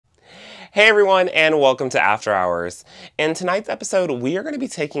Hey everyone, and welcome to After Hours. In tonight's episode, we are going to be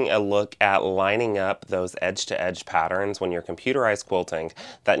taking a look at lining up those edge-to-edge patterns when you're computerized quilting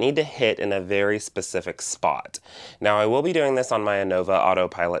that need to hit in a very specific spot. Now, I will be doing this on my INNOVA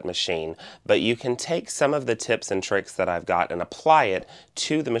AutoPilot machine, but you can take some of the tips and tricks that I've got and apply it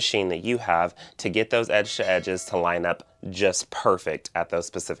to the machine that you have to get those edge-to-edges to line up just perfect at those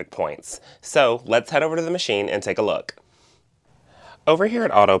specific points. So, let's head over to the machine and take a look. Over here at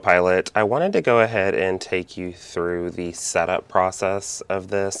AutoPilot, I wanted to go ahead and take you through the setup process of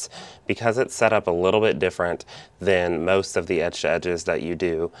this because it's set up a little bit different than most of the edge-to-edges that you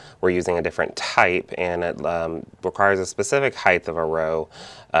do. We're using a different type, and it requires a specific height of a row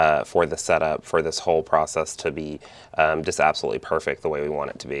for the setup for this whole process to be just absolutely perfect the way we want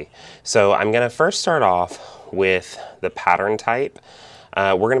it to be. So I'm going to first start off with the pattern type.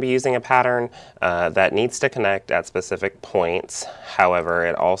 We're going to be using a pattern that needs to connect at specific points. However,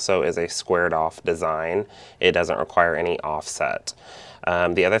 it also is a squared off design. It doesn't require any offset.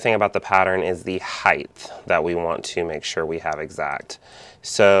 The other thing about the pattern is the height that we want to make sure we have exact.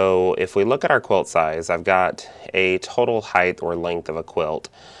 So if we look at our quilt size, I've got a total height or length of a quilt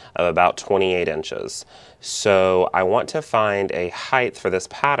of about 28 inches. So I want to find a height for this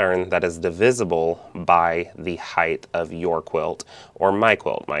pattern that is divisible by the height of your quilt or my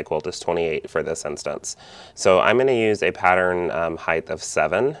quilt. My quilt is 28 for this instance. So I'm going to use a pattern height of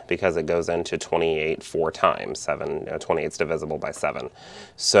 7 because it goes into 28 4 times. 28 is divisible by 7.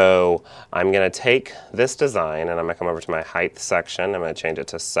 So I'm going to take this design and I'm going to come over to my height section. I'm going to change it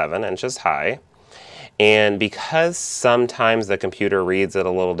to 7 inches high. And because sometimes the computer reads it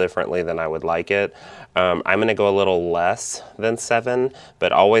a little differently than I would like it, I'm going to go a little less than 7,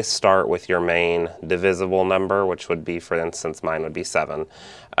 but always start with your main divisible number, which would be, for instance, mine would be 7.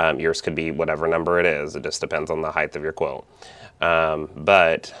 Yours could be whatever number it is. It just depends on the height of your quilt.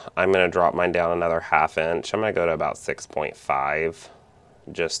 But I'm going to drop mine down another ½ inch. I'm going to go to about 6.5.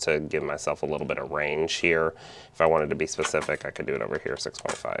 just to give myself a little bit of range here. If I wanted to be specific, I could do it over here,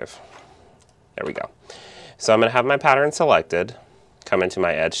 6.5. There we go. So I'm going to have my pattern selected, come into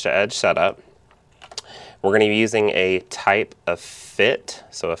my edge-to-edge setup. We're going to be using a type of fit,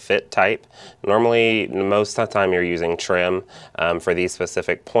 so a fit type. Normally, most of the time you're using trim. For these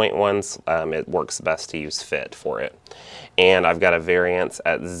specific point ones, it works best to use fit for it. And I've got a variance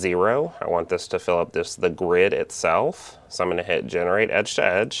at 0. I want this to fill up the grid itself. So I'm going to hit Generate Edge to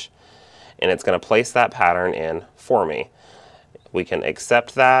Edge, and it's going to place that pattern in for me. We can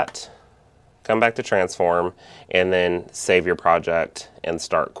accept that, come back to transform, and then save your project and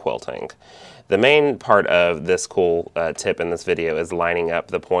start quilting. The main part of this cool tip in this video is lining up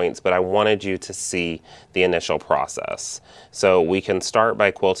the points, but I wanted you to see the initial process. So we can start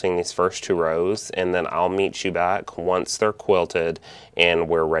by quilting these first 2 rows, and then I'll meet you back once they're quilted and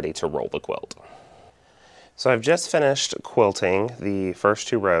we're ready to roll the quilt. So I've just finished quilting the first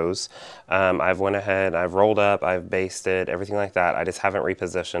 2 rows. I've went ahead, I've rolled up, I've basted, everything like that. I just haven't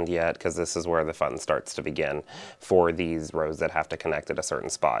repositioned yet because this is where the fun starts to begin for these rows that have to connect at a certain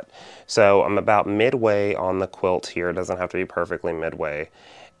spot. So I'm about midway on the quilt here. It doesn't have to be perfectly midway.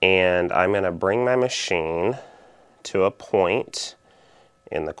 And I'm going to bring my machine to a point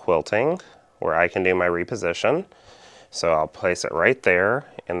in the quilting where I can do my reposition. So I'll place it right there,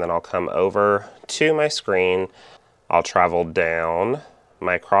 and then I'll come over to my screen. I'll travel down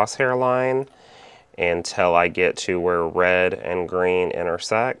my crosshair line until I get to where red and green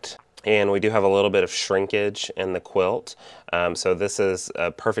intersect. And we do have a little bit of shrinkage in the quilt. So this is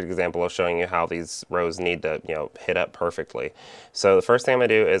a perfect example of showing you how these rows need to, hit up perfectly. So the first thing I'm going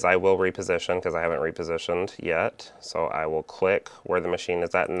to do is I will reposition because I haven't repositioned yet. So I will click where the machine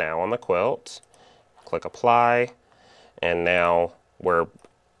is at now on the quilt, click Apply, and now we're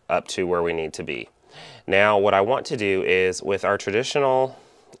up to where we need to be. Now what I want to do is, with our traditional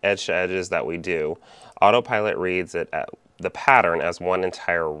edge-to-edges that we do, AutoPilot reads it at the pattern as one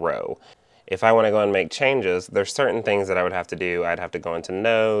entire row. If I want to go and make changes, there's certain things that I would have to do. I'd have to go into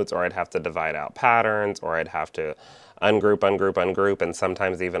nodes, or I'd have to divide out patterns, or I'd have to ungroup, ungroup, ungroup, and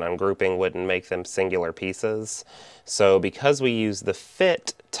sometimes even ungrouping wouldn't make them singular pieces. So because we use the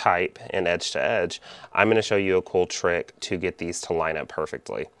fit type in edge to edge, I'm going to show you a cool trick to get these to line up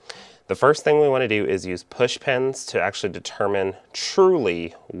perfectly. The first thing we want to do is use push pins to actually determine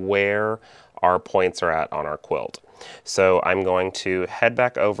truly where our points are at on our quilt. So I'm going to head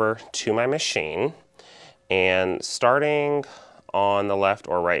back over to my machine, and starting on the left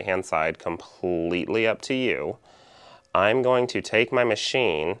or right hand side, completely up to you, I'm going to take my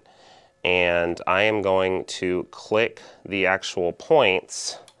machine and I am going to click the actual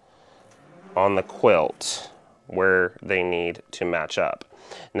points on the quilt where they need to match up.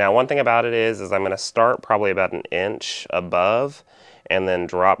 Now, one thing about it is I'm going to start probably about an inch above and then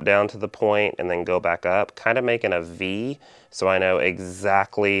drop down to the point and then go back up, kind of making a V so I know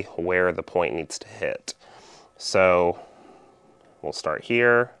exactly where the point needs to hit. So we'll start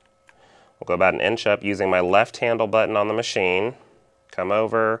here. We'll go about an inch up using my left handle button on the machine. Come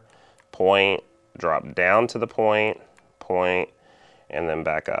over, point, drop down to the point, point, and then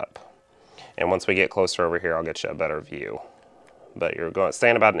back up. And once we get closer over here, I'll get you a better view. But you're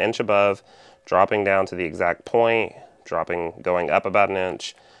staying about an inch above, dropping down to the exact point, going up about an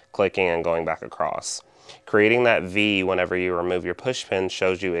inch, clicking and going back across. Creating that V whenever you remove your push pin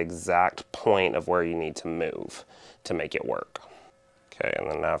shows you exact point of where you need to move to make it work. Okay, and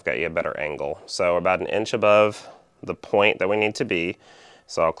then now I've got you a better angle. So about an inch above the point that we need to be.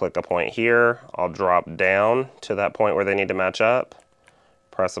 So I'll click a point here, I'll drop down to that point where they need to match up,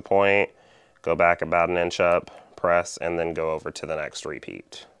 press a point, go back about an inch up, press, and then go over to the next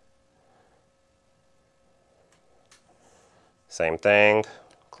repeat. Same thing,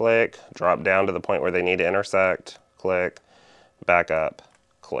 click, drop down to the point where they need to intersect, click, back up,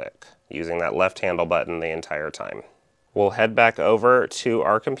 click, using that left handle button the entire time. We'll head back over to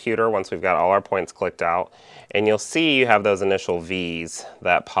our computer once we've got all our points clicked out, and you'll see you have those initial V's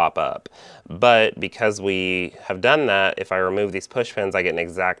that pop up. But because we have done that, if I remove these push pins, I get an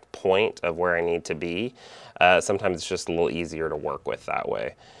exact point of where I need to be. Sometimes it's just a little easier to work with that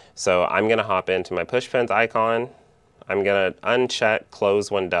way. So I'm going to hop into my push pins icon. I'm going to uncheck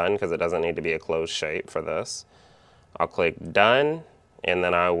close when done because it doesn't need to be a closed shape for this. I'll click done, and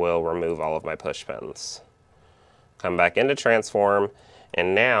then I will remove all of my push pins. Come back into transform,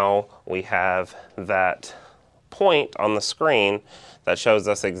 and now we have that point on the screen that shows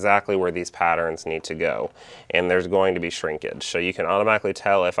us exactly where these patterns need to go. And there's going to be shrinkage. So you can automatically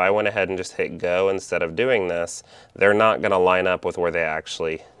tell if I went ahead and just hit go instead of doing this, they're not going to line up with where they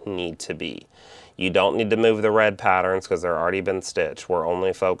actually need to be. You don't need to move the red patterns because they're already been stitched. We're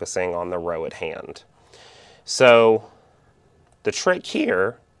only focusing on the row at hand. So the trick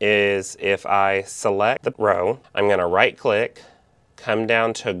here is if I select the row, I'm going to right click, come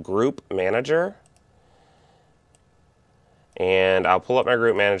down to Group Manager, and I'll pull up my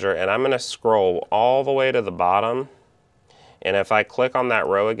Group Manager, and I'm going to scroll all the way to the bottom, and if I click on that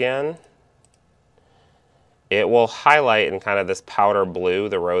row again, it will highlight in kind of this powder blue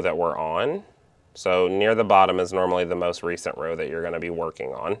the row that we're on. So near the bottom is normally the most recent row that you're going to be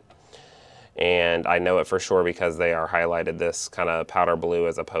working on. And I know it for sure because they are highlighted this kind of powder blue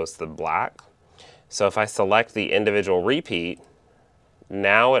as opposed to black. So if I select the individual repeat,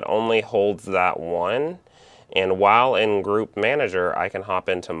 now it only holds that one. And while in Group Manager, I can hop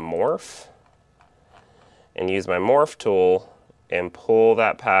into Morph and use my Morph tool and pull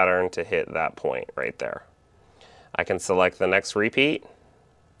that pattern to hit that point right there. I can select the next repeat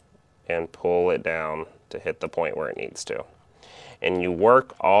and pull it down to hit the point where it needs to. And you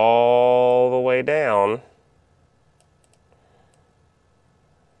work all the way down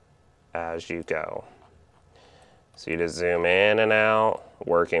as you go. So you just zoom in and out,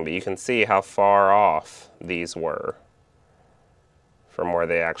 working, but you can see how far off these were from where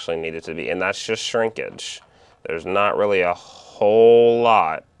they actually needed to be. And that's just shrinkage. There's not really a whole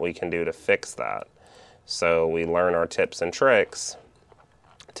lot we can do to fix that. So we learn our tips and tricks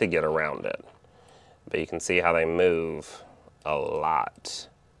to get around it. But you can see how they move a lot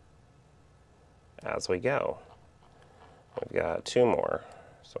as we go. We've got two more.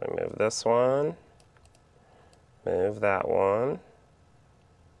 So we move this one, move that one,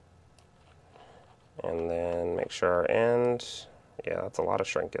 and then make sure our end, yeah, that's a lot of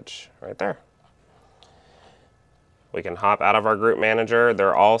shrinkage right there. We can hop out of our Group Manager.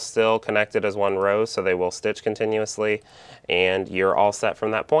 They're all still connected as one row, so they will stitch continuously, and you're all set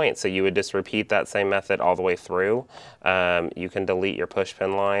from that point. So you would just repeat that same method all the way through. You can delete your push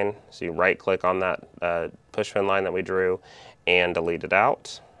pin line. So you right click on that push pin line that we drew and delete it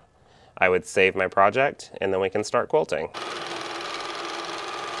out. I would save my project, and then we can start quilting.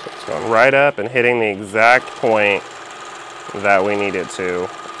 So it's going right up and hitting the exact point that we need it to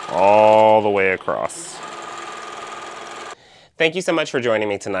all the way across. Thank you so much for joining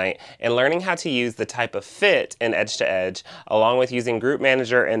me tonight and learning how to use the type of fit in Edge to Edge, along with using Group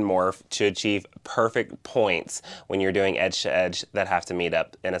Manager and Morph to achieve perfect points when you're doing Edge to Edge that have to meet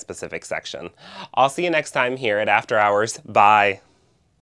up in a specific section. I'll see you next time here at After Hours. Bye.